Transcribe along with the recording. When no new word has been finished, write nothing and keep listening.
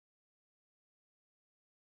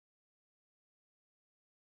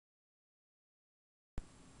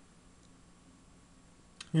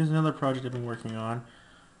Here's another project I've been working on.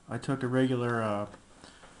 I took a regular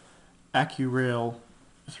AccuRail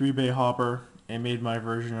 3-bay hopper and made my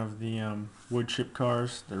version of the wood chip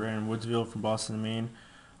cars that ran in Woodsville from Boston to Maine.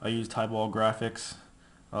 I used Highball Graphics.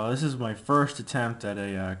 This is my first attempt at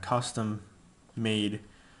a custom made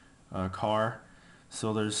car,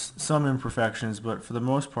 so there's some imperfections, but for the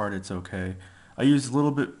most part it's okay. I used a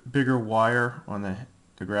little bit bigger wire on the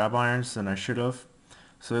grab irons than I should have,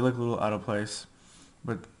 so they look a little out of place,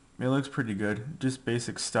 but it looks pretty good. Just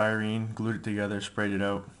basic styrene, glued it together, sprayed it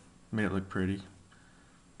out, made it look pretty.